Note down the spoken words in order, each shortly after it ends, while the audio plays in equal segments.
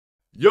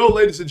Yo,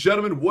 ladies and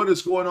gentlemen, what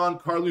is going on?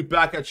 Carlu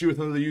back at you with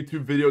another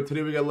YouTube video.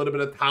 Today we got a little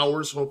bit of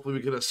towers. Hopefully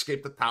we can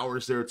escape the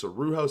towers there. It's a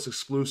Roohouse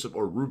exclusive,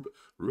 or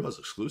Roohouse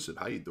exclusive.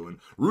 How you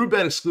doing?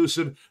 Roobet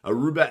exclusive, a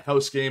Roobet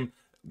house game.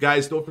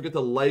 Guys, don't forget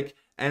to like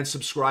and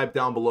subscribe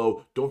down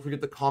below. Don't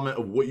forget to comment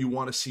of what you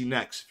want to see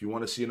next. If you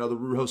want to see another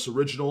Roohouse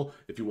original,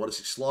 if you want to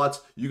see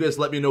slots, you guys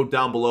let me know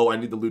down below. I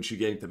need the Lucci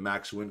gang to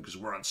max win because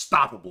we're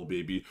unstoppable,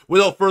 baby.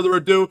 Without further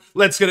ado,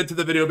 let's get into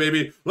the video,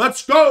 baby.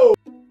 Let's go!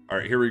 All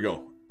right, here we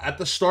go. At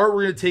the start,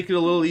 we're gonna take it a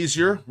little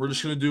easier. We're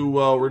just gonna do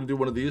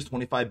one of these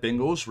 25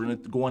 bingos. We're gonna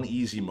go on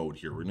easy mode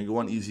here. We're gonna go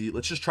on easy.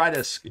 Let's just try to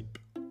escape.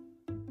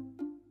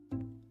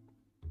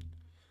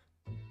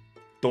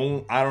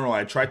 I don't know.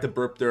 I tried to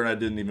burp there and I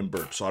didn't even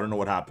burp, so I don't know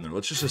what happened there.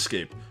 Let's just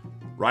escape.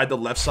 Ride the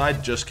left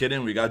side. Just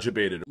kidding. We got you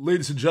baited.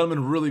 Ladies and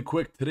gentlemen, really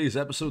quick, today's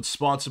episode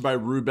sponsored by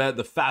Roobet,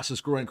 the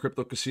fastest growing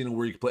crypto casino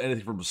where you can play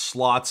anything from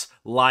slots,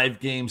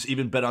 live games,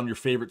 even bet on your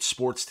favorite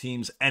sports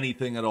teams,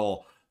 anything at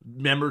all.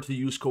 Remember to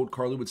use code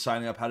Carlu when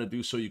signing up. How to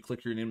do so: you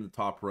click your name in the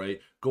top right,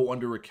 go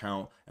under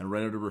account, and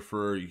right under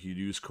refer, you can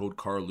use code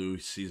Carlu.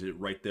 He sees it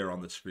right there on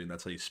the screen.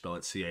 That's how you spell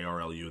it,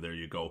 C-A-R-L-U. There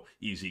you go.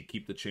 Easy.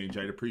 Keep the change.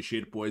 I'd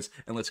appreciate it, boys.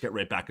 And let's get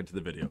right back into the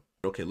video.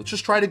 Okay, let's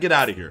just try to get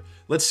out of here.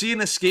 Let's see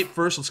an escape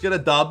first. Let's get a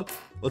dub.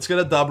 Let's get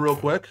a dub real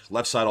quick.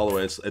 Left side all the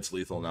way. It's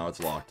lethal now.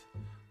 It's locked.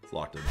 It's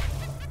locked in.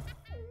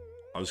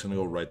 I was going to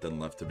go right then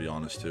left, to be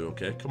honest, too.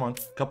 Okay, come on.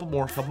 Couple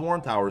more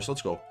on towers.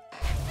 Let's go.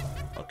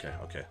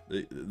 Okay.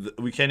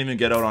 We can't even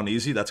get out on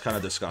easy. That's kind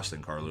of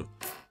disgusting, Carlu.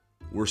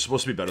 We're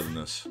supposed to be better than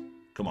this.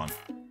 Come on.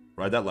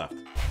 Ride that left.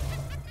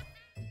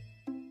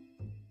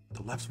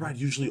 The left ride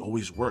usually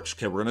always works.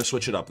 Okay, we're going to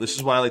switch it up. This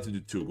is what I like to do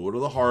too. Go to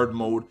the hard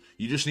mode.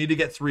 You just need to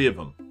get 3 of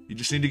them.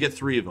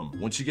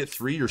 Once you get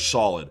 3, you're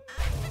solid.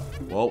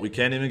 Well, we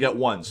can't even get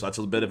 1, so that's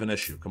a bit of an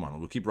issue. Come on,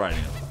 we'll keep riding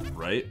it.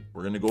 Right?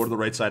 We're going to go to the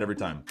right side every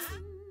time.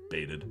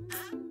 Baited.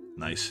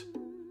 Nice.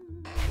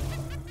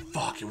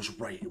 Fuck, it was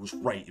right.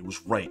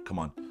 Come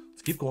on.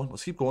 Let's keep going.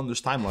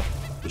 There's time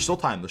left. There's still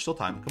time.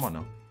 Come on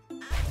now.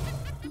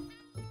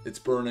 It's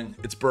burning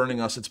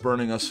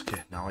us.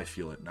 Okay, now I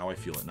feel it.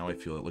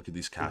 Look at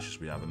these caches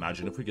we have.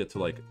 Imagine if we get to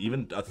like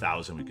even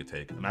 1,000 we could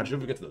take. Imagine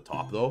if we get to the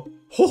top though.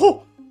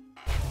 Ho!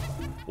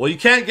 Well, you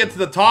can't get to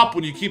the top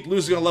when you keep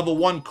losing on level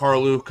 1,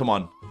 Carlu. Come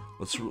on.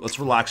 Let's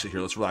relax it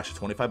here. Let's relax it.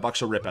 25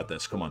 bucks a rip at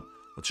this. Come on.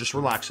 Let's just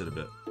relax it a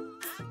bit.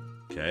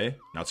 Okay.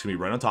 Now it's gonna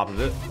be right on top of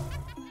it.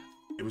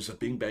 It was a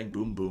bing bang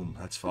boom boom.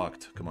 That's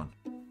fucked. Come on.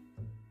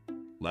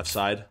 Left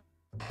side.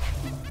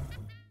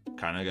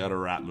 Kind of got a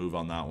rat move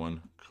on that one.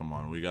 Come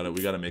on. We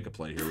gotta make a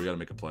play here.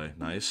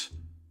 Nice.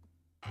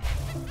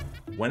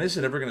 When is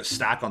it ever gonna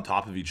stack on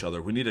top of each other?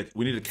 We need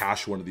to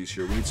cash one of these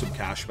here. We need some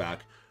cash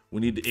back.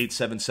 We need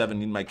 877.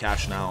 Need my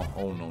cash now.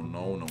 Oh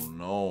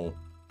no.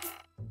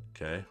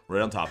 Okay.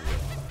 Right on top of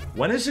it.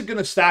 When is it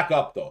gonna stack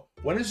up though?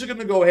 When is it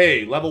gonna go,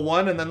 hey, level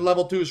 1 and then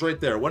level 2 is right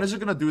there? When is it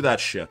gonna do that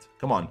shit?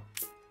 Come on.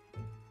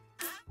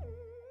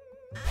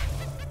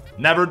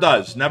 Never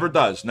does.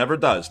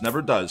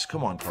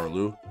 Come on,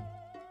 Carlu.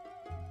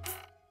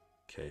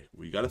 Okay,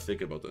 we gotta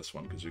think about this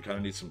one, because we kind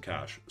of need some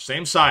cash.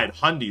 Same side,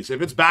 Hundies. If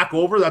it's back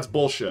over, that's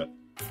bullshit.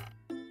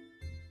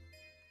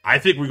 I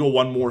think we go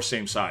one more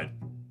same side.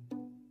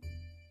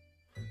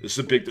 This is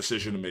a big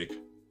decision to make.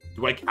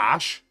 Do I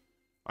cash?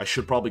 I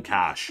should probably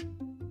cash.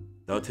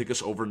 That'll take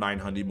us over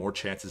 900, more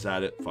chances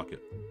at it. Fuck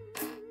it.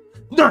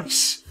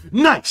 Nice!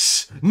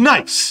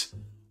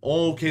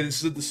 Okay, this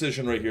is a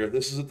decision right here.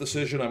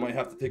 I might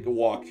have to take a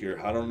walk here.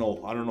 I don't know.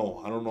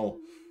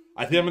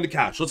 I think I'm gonna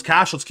cash. Let's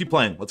cash. Let's keep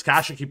playing. Let's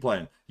cash and keep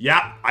playing.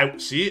 Yeah, I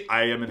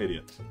am an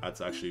idiot.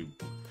 That's actually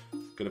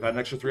could have had an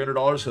extra $300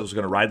 because I was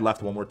gonna ride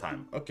left one more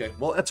time. Okay,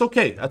 well that's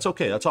okay. That's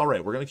all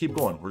right. We're gonna keep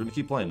going. We're gonna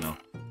keep playing now.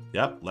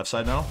 Yep, left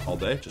side now, all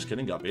day. Just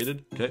kidding, got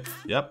baited. Okay,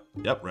 yep,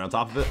 right on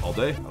top of it, all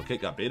day. Okay,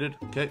 got baited.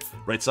 Okay,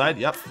 right side,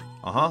 yep.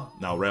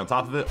 Now right on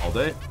top of it, all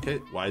day. Okay,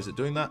 why is it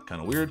doing that? Kind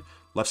of weird.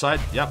 Left side,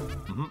 yep.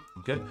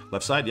 Okay,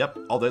 left side, yep.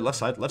 All day, left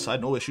side,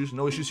 no issues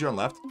here on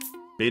left.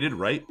 Baited,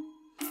 right.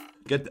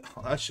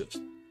 That's just...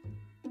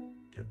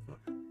 Get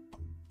fucking...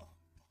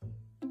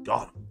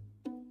 Got him.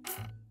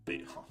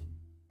 Bait,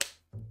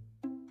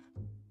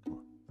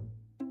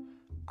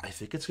 I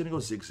think it's gonna go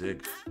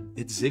zig-zig.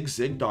 It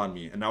zig-zigged on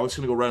me, and now it's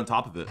gonna go right on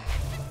top of it.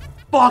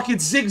 Fuck,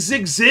 it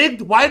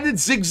zig-zig-zigged? Why did it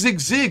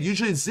zig-zig-zig?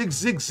 Usually it's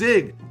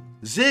zig-zig-zig.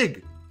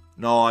 Zig.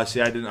 No, I see,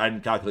 I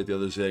didn't calculate the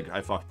other zig.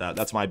 I fucked that.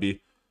 That's my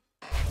B.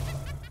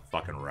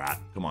 Fucking rat.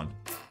 Come on.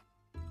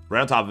 Right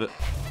on top of it.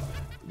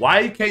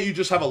 Why can't you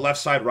just have a left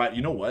side right?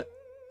 You know what?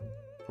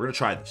 We're gonna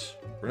try this.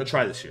 We're gonna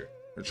try this here.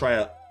 We're gonna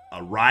try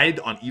a ride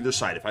on either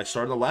side. If I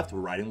start on the left,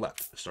 we're riding left.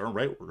 If I start on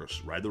right, we're gonna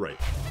ride the right.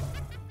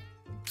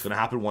 It's gonna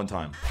happen one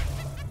time.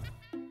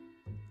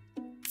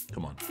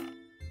 Come on.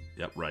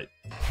 Yep, right.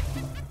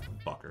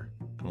 Fucker.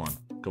 Come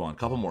on.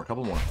 Couple more.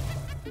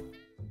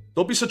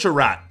 Don't be such a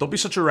rat. Guy. Don't be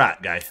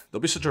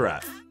such a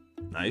rat.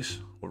 Nice.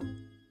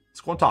 Let's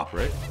go on top,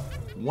 right?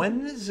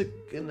 When is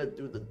it gonna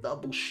do the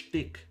double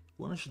shtick?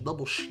 When is the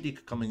double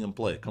shtick coming in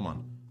play? Come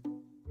on.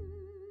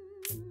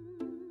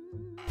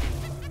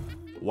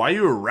 Why are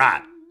you a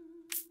rat?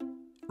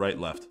 Right,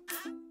 left.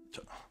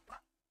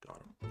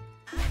 Got him.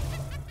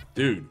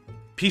 Dude,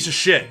 piece of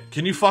shit.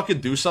 Can you fucking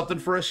do something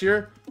for us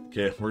here?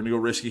 Okay, we're gonna go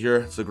risky here.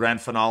 It's the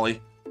grand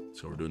finale.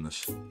 So we're doing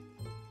this.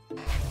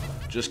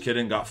 Just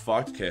kidding, got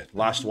fucked. Okay,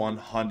 last one.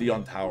 Hundy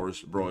on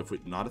towers. Bro, if we...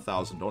 Not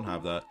 1,000, don't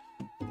have that.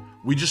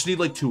 We just need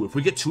like 2. If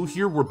we get 2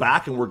 here, we're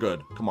back and we're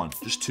good. Come on,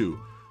 just 2.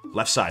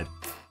 Left side.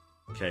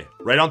 Okay,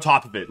 right on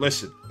top of it.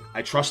 Listen,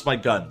 I trust my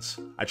guns.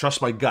 I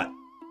trust my gut.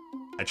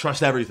 I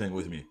trust everything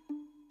with me.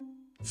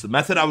 It's the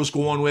method I was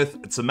going with.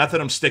 It's the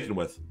method I'm sticking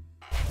with.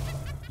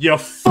 You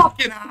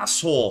fucking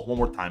asshole. One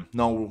more time.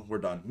 No, we're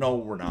done. No,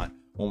 we're not.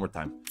 One more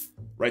time.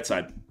 Right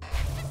side.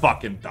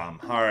 Fucking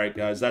dumb. Alright,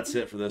 guys. That's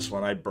it for this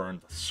one. I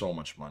burned so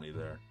much money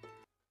there.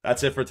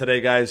 That's it for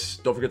today, guys.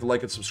 Don't forget to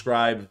like and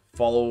subscribe.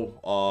 Follow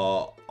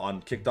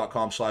on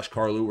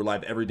kick.com/Carlu. We're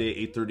live every day,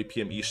 8:30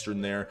 p.m.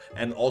 Eastern there.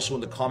 And also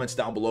in the comments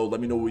down below,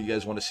 let me know what you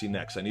guys want to see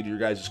next. I need your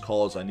guys'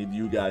 calls. I need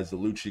you guys, the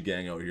Lucci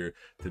gang out here,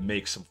 to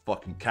make some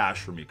fucking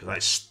cash for me, because I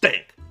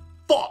stink.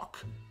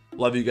 Fuck.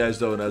 Love you guys,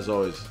 though, and as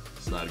always,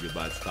 it's not a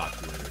goodbye. It's talk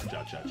to you later.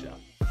 Ciao, ciao,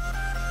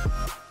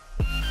 ciao.